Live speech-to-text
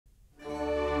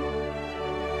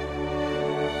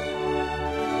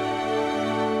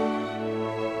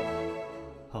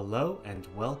Hello and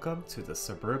welcome to the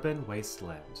Suburban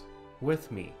Wasteland.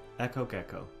 With me, Echo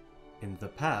Gecko. In the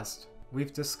past,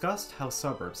 we've discussed how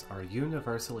suburbs are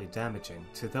universally damaging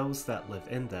to those that live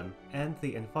in them and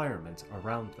the environment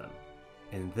around them.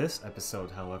 In this episode,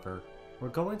 however, we're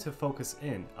going to focus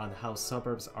in on how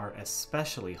suburbs are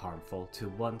especially harmful to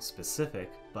one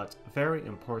specific but very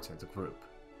important group: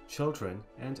 children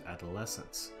and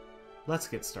adolescents. Let's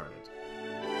get started.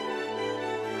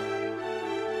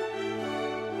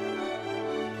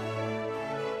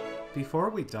 Before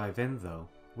we dive in though,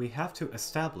 we have to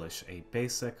establish a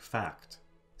basic fact.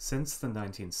 Since the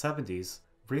 1970s,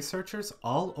 researchers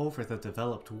all over the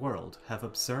developed world have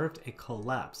observed a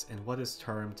collapse in what is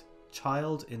termed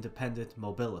child-independent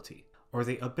mobility, or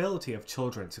the ability of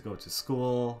children to go to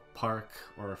school, park,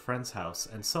 or a friend's house,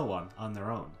 and so on their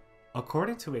own.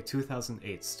 According to a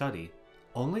 2008 study,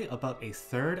 only about a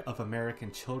third of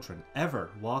American children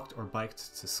ever walked or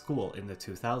biked to school in the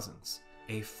 2000s.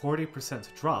 A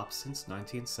 40% drop since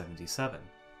 1977.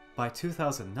 By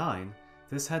 2009,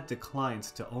 this had declined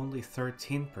to only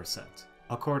 13%,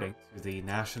 according to the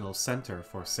National Center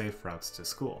for Safe Routes to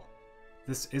School.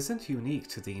 This isn't unique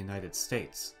to the United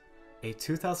States. A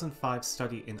 2005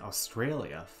 study in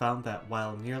Australia found that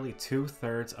while nearly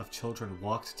 2/3 of children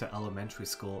walked to elementary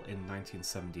school in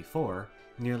 1974,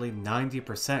 nearly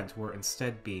 90% were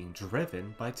instead being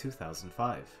driven by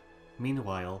 2005.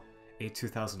 Meanwhile, a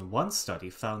 2001 study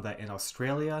found that in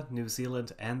Australia, New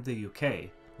Zealand, and the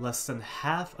UK, less than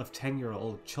half of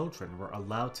 10-year-old children were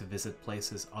allowed to visit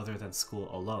places other than school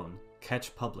alone,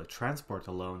 catch public transport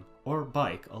alone, or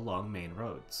bike along main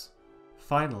roads.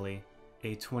 Finally,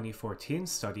 a 2014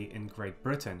 study in Great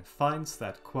Britain finds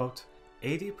that, quote,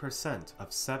 80%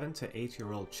 of 7 to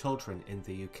 8-year-old children in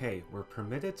the UK were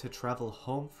permitted to travel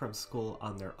home from school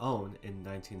on their own in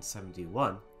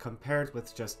 1971, compared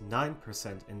with just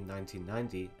 9% in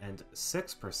 1990 and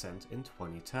 6% in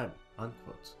 2010,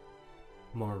 unquote.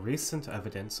 More recent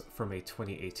evidence from a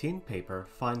 2018 paper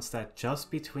finds that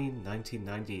just between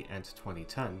 1990 and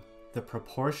 2010, the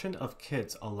proportion of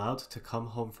kids allowed to come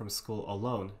home from school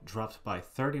alone dropped by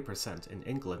 30% in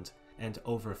England and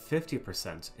over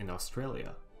 50% in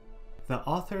Australia. The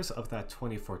authors of that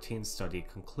 2014 study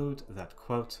conclude that,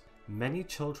 quote, many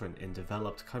children in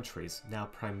developed countries now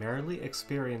primarily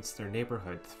experience their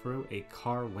neighborhood through a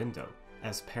car window,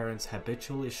 as parents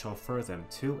habitually chauffeur them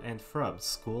to and from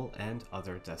school and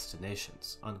other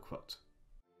destinations, unquote.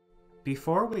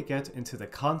 Before we get into the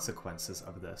consequences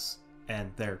of this,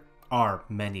 and there are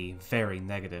many very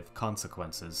negative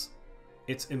consequences,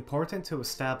 it's important to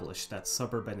establish that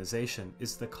suburbanization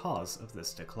is the cause of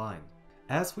this decline.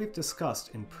 As we've discussed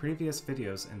in previous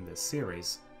videos in this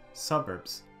series,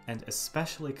 suburbs, and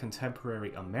especially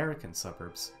contemporary American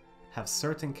suburbs, have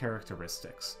certain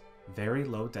characteristics: very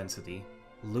low density,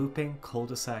 looping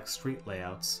cul-de-sac street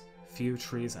layouts, few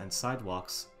trees and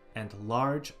sidewalks, and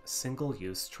large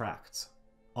single-use tracts.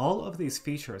 All of these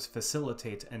features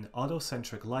facilitate an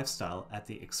autocentric lifestyle at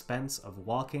the expense of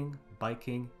walking,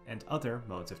 biking, and other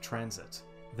modes of transit.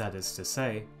 That is to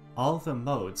say, all the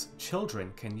modes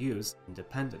children can use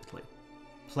independently.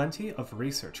 Plenty of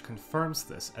research confirms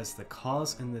this as the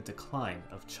cause in the decline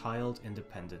of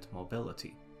child-independent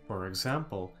mobility. For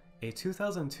example, a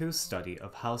 2002 study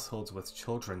of households with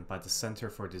children by the Center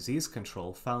for Disease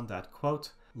Control found that,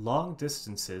 quote, long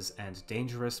distances and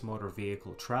dangerous motor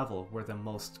vehicle travel were the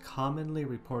most commonly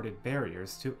reported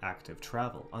barriers to active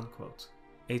travel, unquote.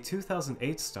 A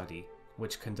 2008 study,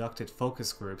 which conducted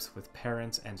focus groups with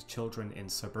parents and children in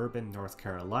suburban North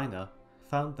Carolina,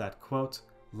 found that, quote,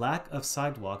 lack of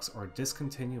sidewalks or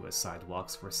discontinuous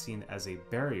sidewalks were seen as a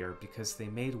barrier because they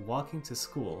made walking to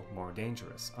school more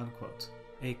dangerous, unquote.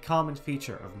 A common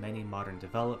feature of many modern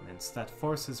developments that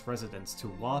forces residents to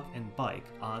walk and bike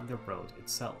on the road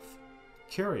itself.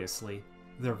 Curiously,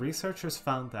 the researchers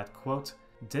found that, quote,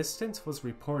 distance was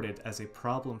reported as a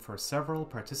problem for several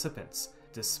participants,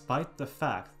 despite the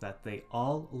fact that they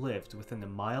all lived within 1.5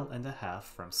 miles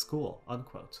from school,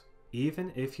 unquote.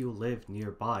 Even if you live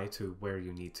nearby to where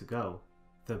you need to go,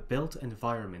 the built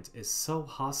environment is so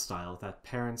hostile that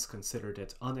parents considered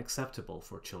it unacceptable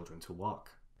for children to walk.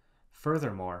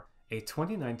 Furthermore, a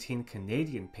 2019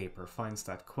 Canadian paper finds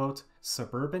that, quote,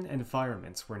 suburban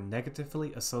environments were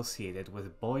negatively associated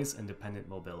with boys' independent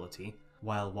mobility,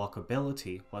 while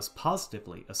walkability was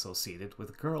positively associated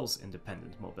with girls'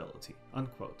 independent mobility,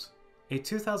 unquote. A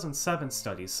 2007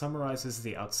 study summarizes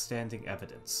the outstanding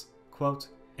evidence. Quote,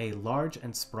 a large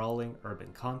and sprawling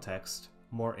urban context,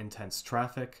 more intense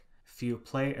traffic, few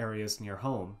play areas near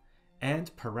home,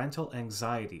 and parental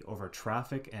anxiety over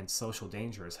traffic and social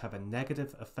dangers have a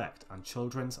negative effect on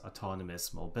children's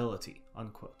autonomous mobility,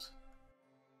 unquote.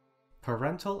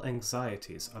 Parental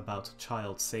anxieties about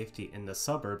child safety in the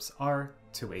suburbs are,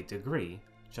 to a degree,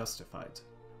 justified.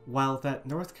 While that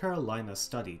North Carolina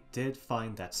study did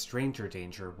find that stranger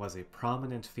danger was a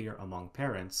prominent fear among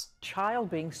parents,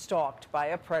 child being stalked by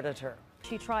a predator.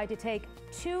 She tried to take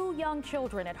 2 young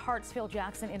children at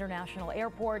Hartsfield-Jackson International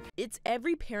Airport. It's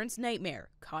every parent's nightmare,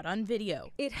 caught on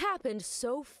video. It happened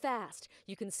so fast.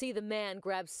 You can see the man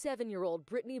grab 7-year-old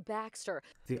Brittany Baxter.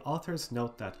 The authors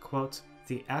note that, quote,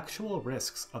 the actual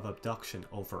risks of abduction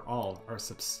overall are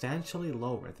substantially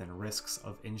lower than risks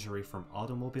of injury from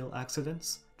automobile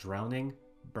accidents, drowning,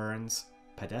 burns,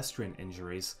 pedestrian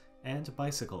injuries, and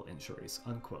bicycle injuries,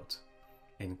 unquote.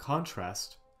 In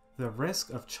contrast, the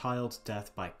risk of child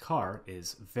death by car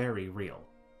is very real.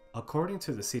 According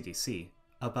to the CDC,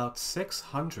 about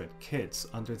 600 kids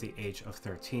under the age of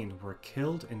 13 were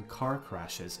killed in car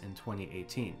crashes in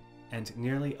 2018, and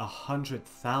nearly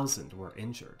 100,000 were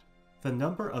injured. The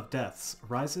number of deaths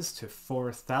rises to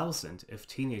 4,000 if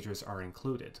teenagers are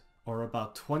included, or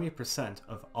about 20%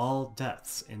 of all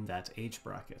deaths in that age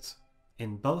bracket.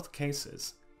 In both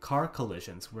cases, car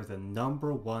collisions were the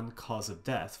 #1 cause of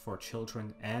death for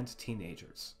children and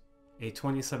teenagers. A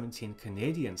 2017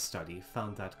 Canadian study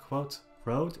found that, quote,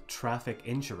 road traffic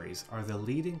injuries are the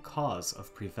leading cause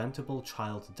of preventable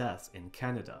child death in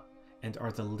Canada, and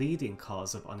are the leading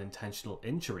cause of unintentional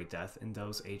injury death in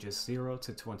those ages 0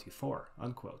 to 24,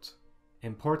 unquote.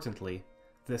 Importantly,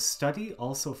 this study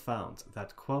also found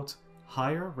that, quote,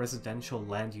 higher residential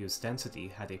land use density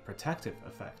had a protective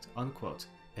effect, unquote,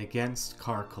 against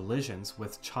car collisions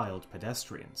with child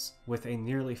pedestrians, with a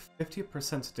nearly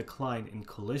 50% decline in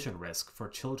collision risk for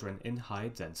children in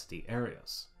high-density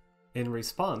areas. In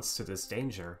response to this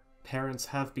danger, parents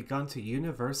have begun to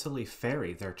universally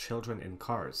ferry their children in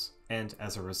cars, and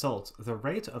as a result, the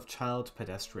rate of child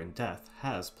pedestrian death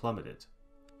has plummeted.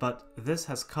 But this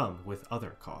has come with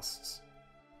other costs.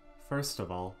 First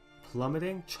of all,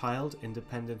 plummeting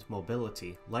child-independent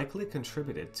mobility likely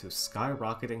contributed to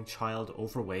skyrocketing child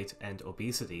overweight and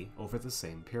obesity over the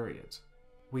same period.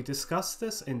 We discussed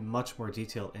this in much more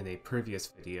detail in a previous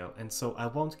video, and so I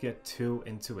won't get too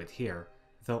into it here,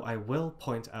 though I will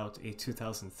point out a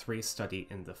 2003 study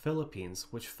in the Philippines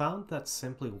which found that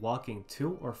simply walking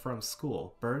to or from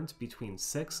school burned between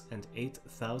 6,000 and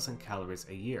 8,000 calories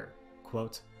a year,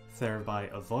 quote, thereby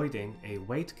avoiding a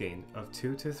weight gain of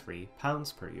 2 to 3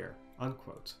 pounds per year,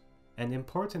 unquote. An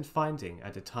important finding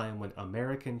at a time when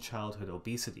American childhood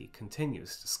obesity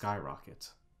continues to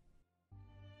skyrocket.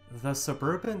 The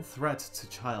suburban threat to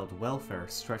child welfare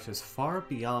stretches far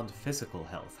beyond physical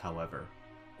health, however.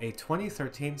 A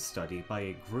 2013 study by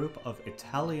a group of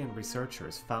Italian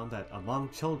researchers found that among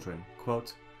children,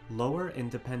 quote, lower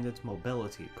independent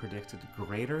mobility predicted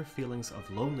greater feelings of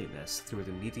loneliness through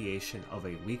the mediation of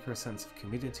a weaker sense of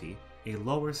community, a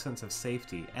lower sense of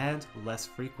safety, and less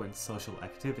frequent social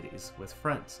activities with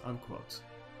friends, unquote.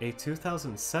 A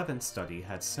 2007 study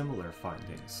had similar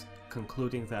findings,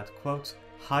 concluding that, quote,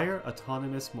 higher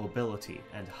autonomous mobility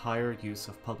and higher use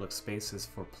of public spaces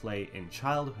for play in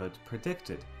childhood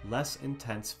predicted less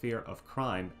intense fear of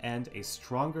crime and a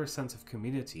stronger sense of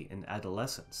community in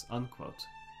adolescence, unquote,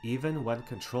 even when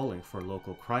controlling for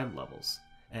local crime levels,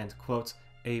 and, quote,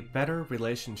 a better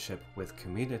relationship with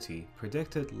community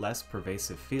predicted less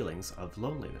pervasive feelings of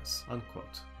loneliness,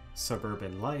 unquote.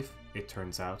 Suburban life, it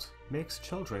turns out, makes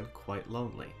children quite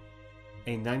lonely.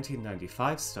 A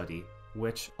 1995 study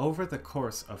which over the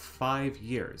course of 5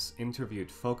 years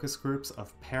interviewed focus groups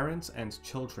of parents and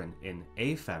children in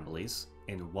A families,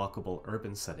 in walkable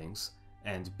urban settings,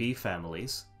 and B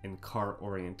families, in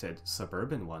car-oriented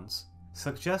suburban ones,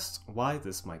 suggests why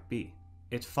this might be.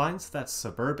 It finds that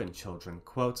suburban children,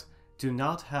 quote, do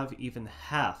not have even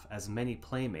half as many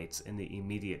playmates in the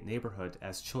immediate neighborhood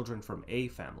as children from A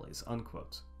families,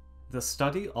 unquote. The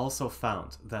study also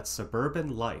found that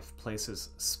suburban life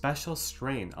places special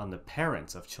strain on the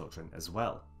parents of children as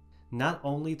well. Not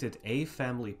only did A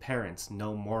family parents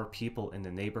know more people in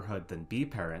the neighborhood than B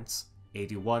parents,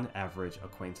 81 average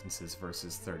acquaintances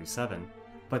versus 37,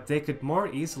 but they could more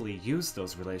easily use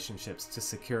those relationships to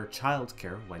secure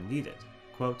childcare when needed.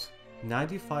 Quote,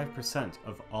 95%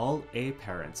 of all A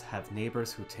parents have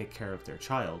neighbors who take care of their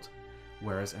child,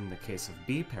 whereas in the case of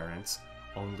B parents,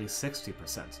 only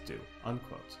 60% do,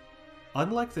 unquote.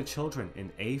 Unlike the children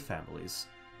in A families,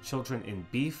 children in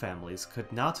B families could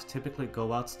not typically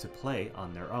go out to play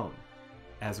on their own.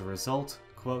 As a result,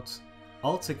 quote,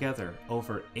 Altogether,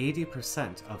 over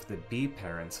 80% of the B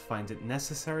parents find it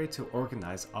necessary to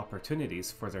organize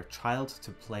opportunities for their child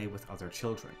to play with other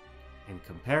children. In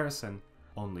comparison,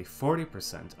 only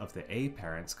 40% of the A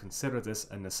parents consider this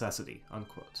a necessity,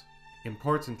 unquote.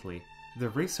 Importantly, the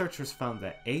researchers found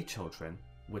that A children,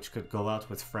 which could go out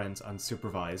with friends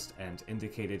unsupervised and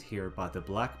indicated here by the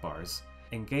black bars,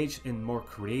 engage in more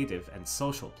creative and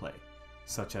social play,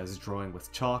 such as drawing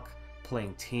with chalk,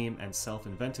 playing team and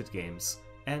self-invented games,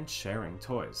 and sharing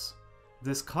toys.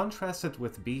 This contrasted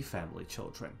with B family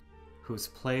children, whose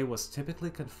play was typically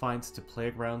confined to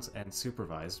playgrounds and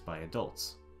supervised by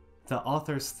adults. The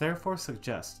authors therefore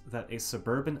suggest that a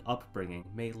suburban upbringing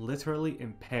may literally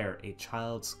impair a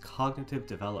child's cognitive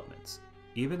development,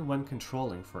 even when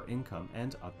controlling for income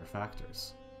and other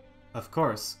factors. Of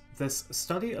course, this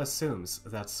study assumes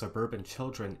that suburban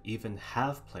children even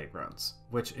have playgrounds,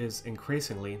 which is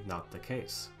increasingly not the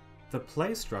case. The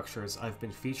play structures I've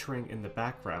been featuring in the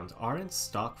background aren't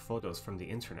stock photos from the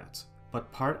internet,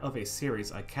 but part of a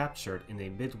series I captured in a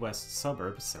Midwest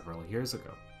suburb several years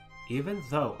ago. Even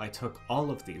though I took all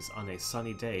of these on a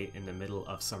sunny day in the middle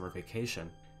of summer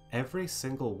vacation, every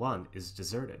single one is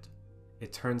deserted.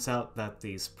 It turns out that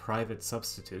these private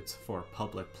substitutes for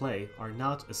public play are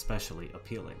not especially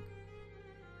appealing.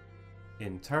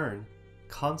 In turn,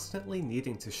 constantly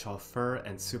needing to chauffeur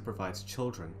and supervise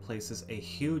children places a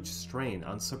huge strain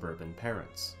on suburban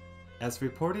parents. As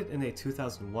reported in a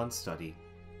 2001 study,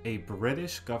 a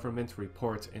British government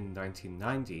report in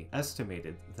 1990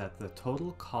 estimated that the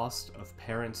total cost of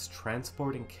parents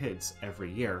transporting kids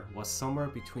every year was somewhere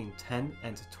between 10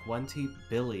 and 20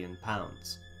 billion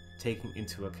pounds, taking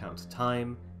into account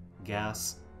time,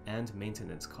 gas, and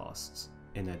maintenance costs.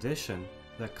 In addition,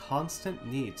 the constant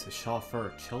need to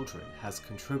chauffeur children has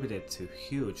contributed to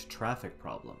huge traffic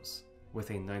problems,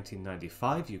 with a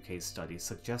 1995 UK study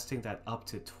suggesting that up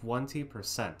to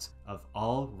 20% of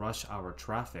all rush hour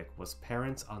traffic was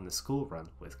parents on the school run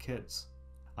with kids.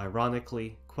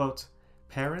 Ironically, quote,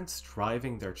 "Parents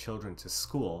driving their children to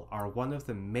school are one of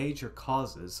the major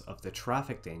causes of the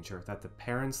traffic danger that the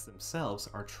parents themselves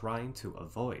are trying to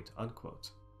avoid,"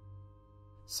 unquote.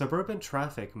 Suburban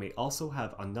traffic may also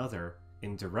have another,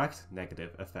 indirect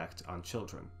negative effect on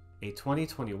children. A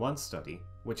 2021 study,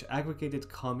 which aggregated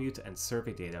commute and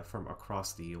survey data from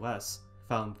across the US,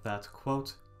 found that,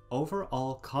 quote,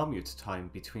 "Overall commute time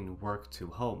between work to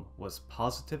home was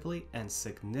positively and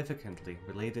significantly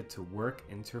related to work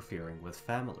interfering with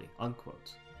family,"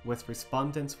 unquote, with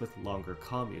respondents with longer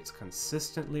commutes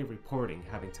consistently reporting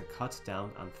having to cut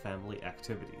down on family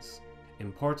activities.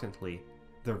 Importantly,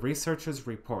 the researchers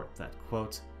report that,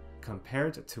 quote,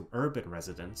 "Compared to urban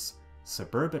residents,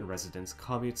 suburban residents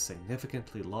commute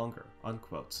significantly longer,"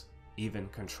 unquote, even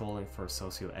controlling for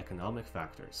socioeconomic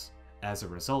factors. As a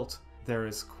result, there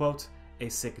is, quote, "a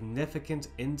significant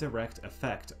indirect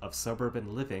effect of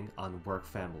suburban living on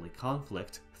work-family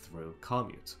conflict through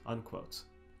commute," unquote.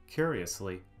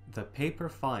 Curiously, the paper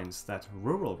finds that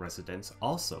rural residents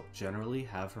also generally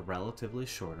have relatively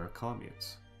shorter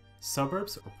commutes.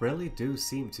 Suburbs really do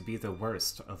seem to be the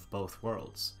worst of both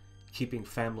worlds, keeping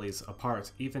families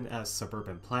apart even as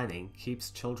suburban planning keeps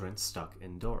children stuck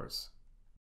indoors.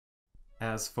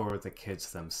 As for the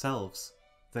kids themselves,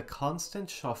 the constant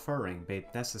chauffeuring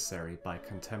made necessary by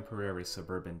contemporary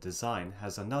suburban design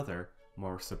has another,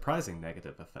 more surprising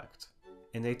negative effect.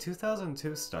 In a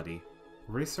 2002 study,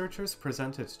 researchers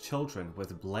presented children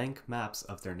with blank maps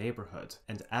of their neighborhood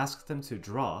and asked them to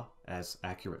draw, as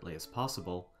accurately as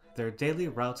possible, their daily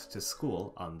route to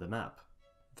school on the map.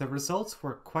 The results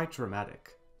were quite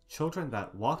dramatic. Children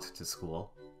that walked to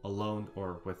school, alone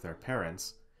or with their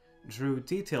parents, drew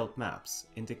detailed maps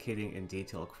indicating in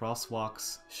detail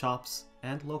crosswalks, shops,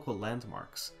 and local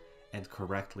landmarks, and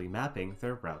correctly mapping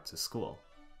their route to school.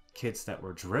 Kids that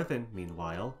were driven,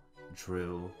 meanwhile,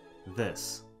 drew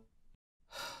this.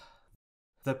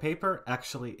 The paper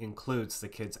actually includes the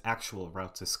kid's actual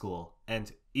route to school,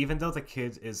 and even though the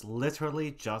kid is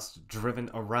literally just driven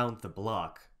around the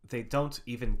block, they don't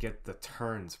even get the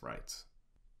turns right.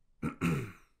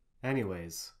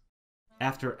 Anyways,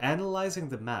 after analyzing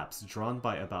the maps drawn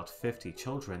by about 50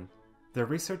 children, the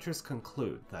researchers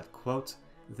conclude that, quote,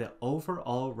 "The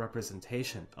overall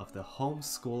representation of the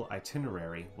homeschool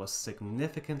itinerary was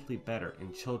significantly better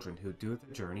in children who do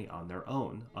the journey on their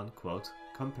own," unquote,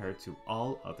 compared to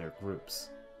all other groups.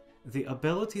 The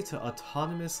ability to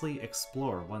autonomously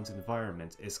explore one's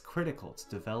environment is critical to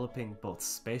developing both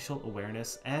spatial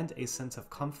awareness and a sense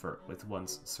of comfort with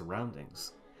one's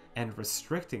surroundings, and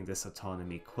restricting this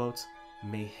autonomy, quote,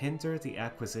 may hinder the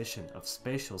acquisition of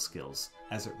spatial skills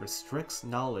as it restricts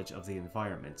knowledge of the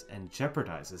environment and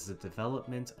jeopardizes the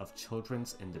development of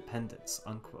children's independence,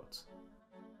 unquote.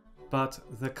 But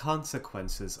the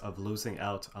consequences of losing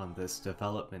out on this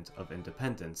development of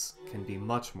independence can be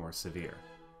much more severe.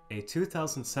 A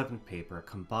 2007 paper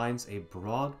combines a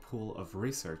broad pool of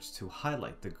research to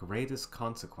highlight the greatest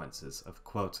consequences of,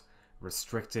 quote,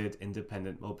 restricted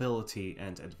independent mobility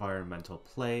and environmental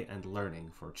play and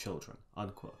learning for children,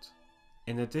 unquote.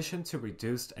 In addition to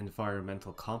reduced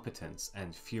environmental competence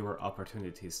and fewer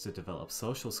opportunities to develop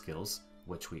social skills,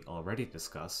 which we already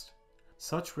discussed,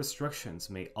 such restrictions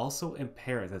may also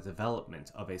impair the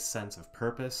development of a sense of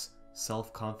purpose,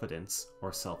 self-confidence,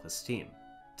 or self-esteem,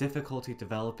 difficulty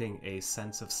developing a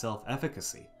sense of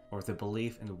self-efficacy, or the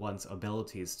belief in one's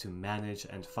abilities to manage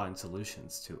and find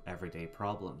solutions to everyday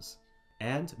problems,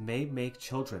 and may make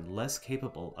children less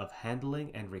capable of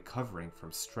handling and recovering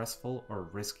from stressful or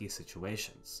risky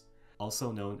situations,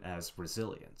 also known as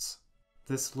resilience.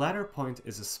 This latter point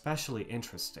is especially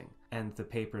interesting, and the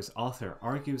paper's author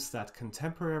argues that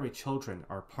contemporary children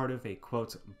are part of a,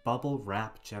 quote, bubble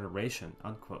wrap generation,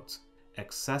 unquote,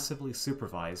 excessively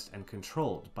supervised and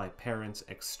controlled by parents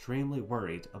extremely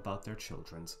worried about their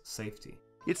children's safety.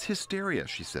 It's hysteria,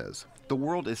 she says. The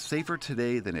world is safer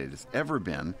today than it has ever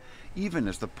been, even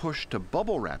as the push to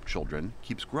bubble wrap children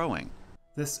keeps growing.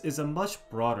 This is a much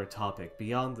broader topic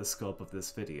beyond the scope of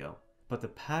this video, but the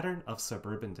pattern of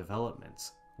suburban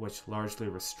developments, which largely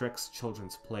restricts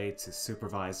children's play to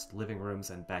supervised living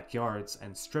rooms and backyards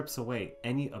and strips away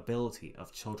any ability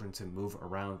of children to move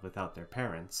around without their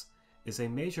parents, is a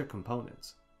major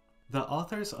component. The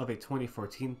authors of a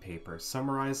 2014 paper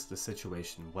summarized the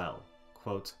situation well.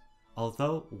 Quote,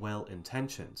 although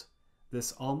well-intentioned,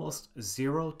 this almost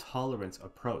zero-tolerance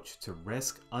approach to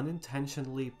risk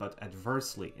unintentionally but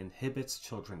adversely inhibits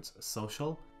children's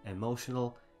social,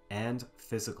 emotional, and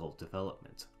physical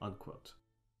development, unquote.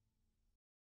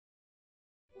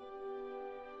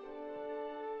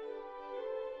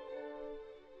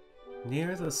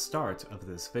 Near the start of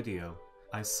this video,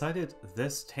 I cited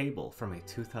this table from a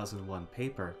 2001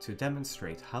 paper to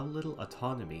demonstrate how little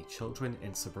autonomy children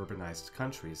in suburbanized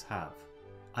countries have.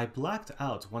 I blacked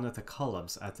out one of the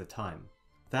columns at the time.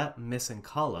 That missing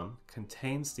column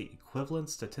contains the equivalent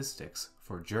statistics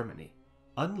for Germany.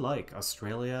 Unlike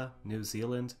Australia, New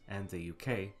Zealand, and the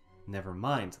UK, never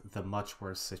mind the much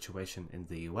worse situation in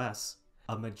the US,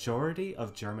 a majority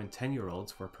of German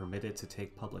 10-year-olds were permitted to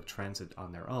take public transit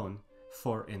on their own,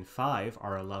 4 in 5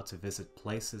 are allowed to visit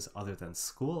places other than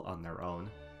school on their own,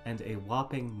 and a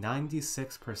whopping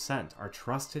 96% are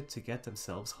trusted to get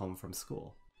themselves home from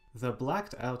school. The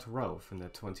blacked out row from the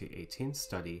 2018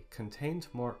 study contained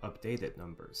more updated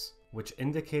numbers, which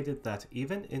indicated that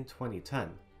even in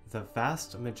 2010, the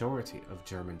vast majority of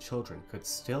German children could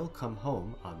still come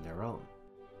home on their own.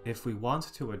 If we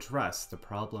want to address the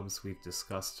problems we've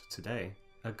discussed today,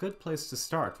 a good place to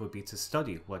start would be to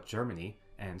study what Germany,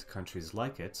 and countries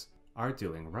like it, are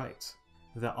doing right.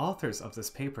 The authors of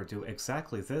this paper do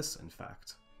exactly this, in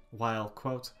fact. While,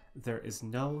 quote, there is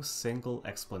no single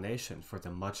explanation for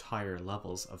the much higher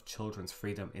levels of children's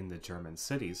freedom in the German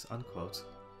cities, unquote,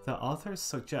 the authors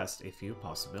suggest a few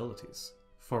possibilities.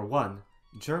 For one,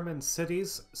 German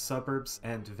cities, suburbs,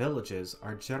 and villages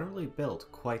are generally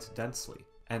built quite densely,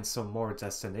 and so more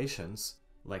destinations,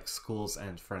 like schools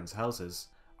and friends' houses,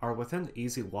 are within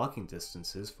easy walking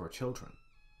distances for children.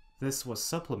 This was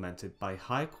supplemented by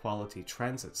high-quality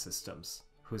transit systems,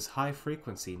 whose high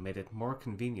frequency made it more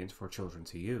convenient for children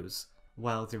to use,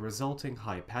 while the resulting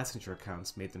high passenger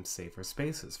counts made them safer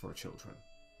spaces for children.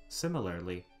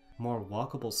 Similarly, more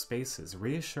walkable spaces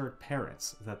reassured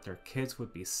parents that their kids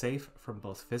would be safe from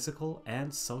both physical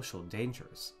and social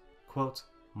dangers. Quote,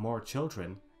 more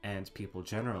children, and people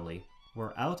generally,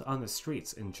 were out on the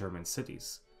streets in German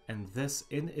cities, and this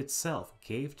in itself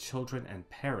gave children and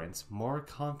parents more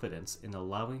confidence in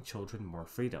allowing children more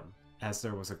freedom, as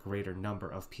there was a greater number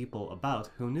of people about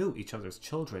who knew each other's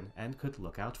children and could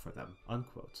look out for them,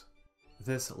 unquote.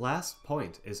 This last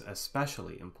point is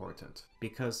especially important,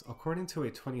 because according to a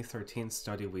 2013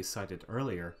 study we cited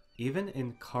earlier, even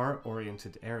in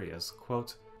car-oriented areas,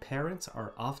 quote, parents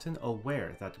are often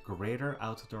aware that greater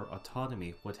outdoor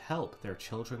autonomy would help their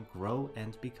children grow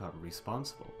and become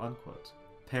responsible, unquote.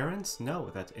 Parents know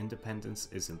that independence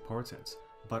is important,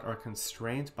 but are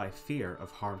constrained by fear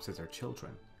of harm to their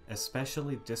children,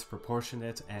 especially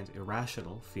disproportionate and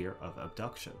irrational fear of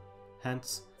abduction.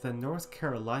 Hence, the North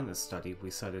Carolina study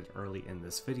we cited early in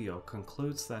this video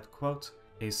concludes that, quote,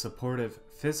 a supportive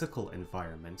physical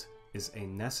environment is a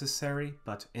necessary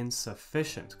but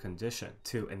insufficient condition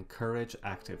to encourage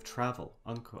active travel,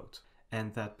 unquote,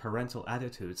 and that parental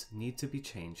attitudes need to be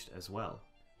changed as well.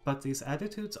 But these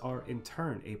attitudes are in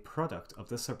turn a product of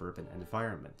the suburban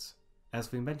environment.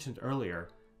 As we mentioned earlier,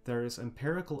 there is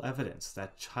empirical evidence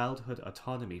that childhood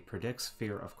autonomy predicts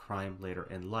fear of crime later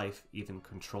in life, even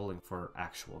controlling for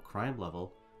actual crime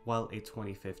level, while a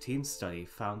 2015 study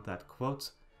found that,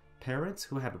 quote, parents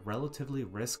who had relatively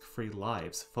risk-free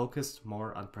lives focused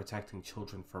more on protecting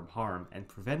children from harm and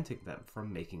preventing them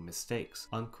from making mistakes,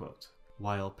 unquote,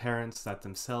 while parents that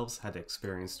themselves had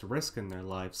experienced risk in their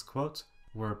lives, quote,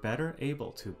 were better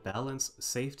able to balance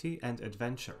safety and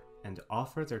adventure and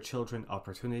offer their children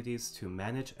opportunities to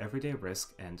manage everyday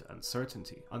risk and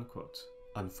uncertainty, unquote.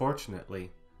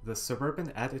 Unfortunately, the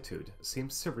suburban attitude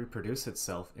seems to reproduce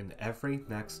itself in every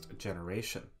next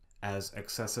generation, as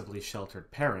excessively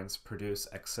sheltered parents produce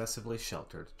excessively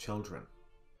sheltered children.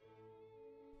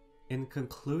 In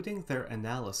concluding their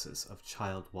analysis of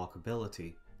child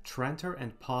walkability, Tranter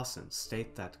and Pawson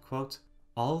state that, quote,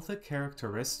 all the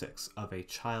characteristics of a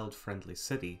child-friendly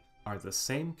city are the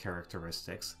same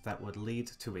characteristics that would lead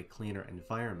to a cleaner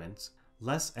environment,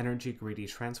 less energy-greedy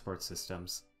transport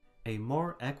systems, a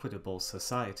more equitable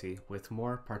society with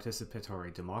more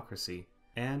participatory democracy,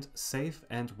 and safe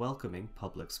and welcoming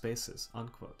public spaces,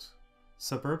 unquote.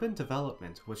 Suburban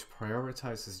development which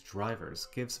prioritizes drivers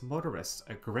gives motorists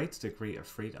a great degree of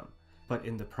freedom, but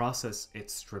in the process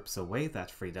it strips away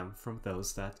that freedom from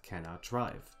those that cannot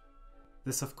drive.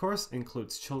 This of course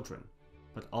includes children,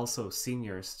 but also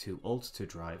seniors too old to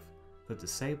drive, the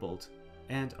disabled,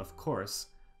 and of course,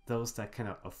 those that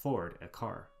cannot afford a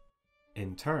car.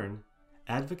 In turn,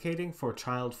 advocating for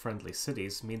child-friendly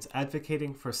cities means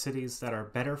advocating for cities that are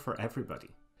better for everybody.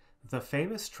 The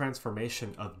famous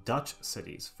transformation of Dutch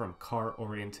cities from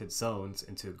car-oriented zones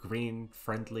into green,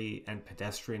 friendly, and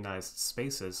pedestrianized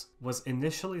spaces was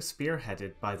initially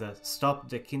spearheaded by the Stop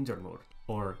de Kindermoord,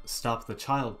 or Stop the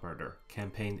Child Murder,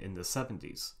 campaign in the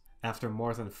 70s, after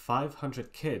more than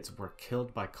 500 kids were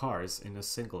killed by cars in a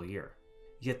single year.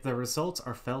 Yet the results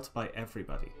are felt by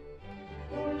everybody.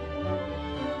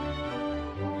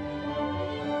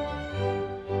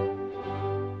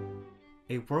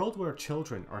 A world where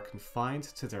children are confined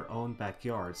to their own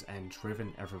backyards and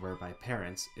driven everywhere by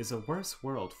parents is a worse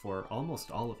world for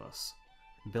almost all of us.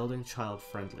 Building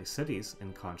child-friendly cities,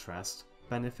 in contrast,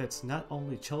 benefits not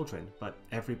only children, but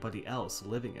everybody else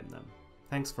living in them.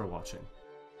 Thanks for watching.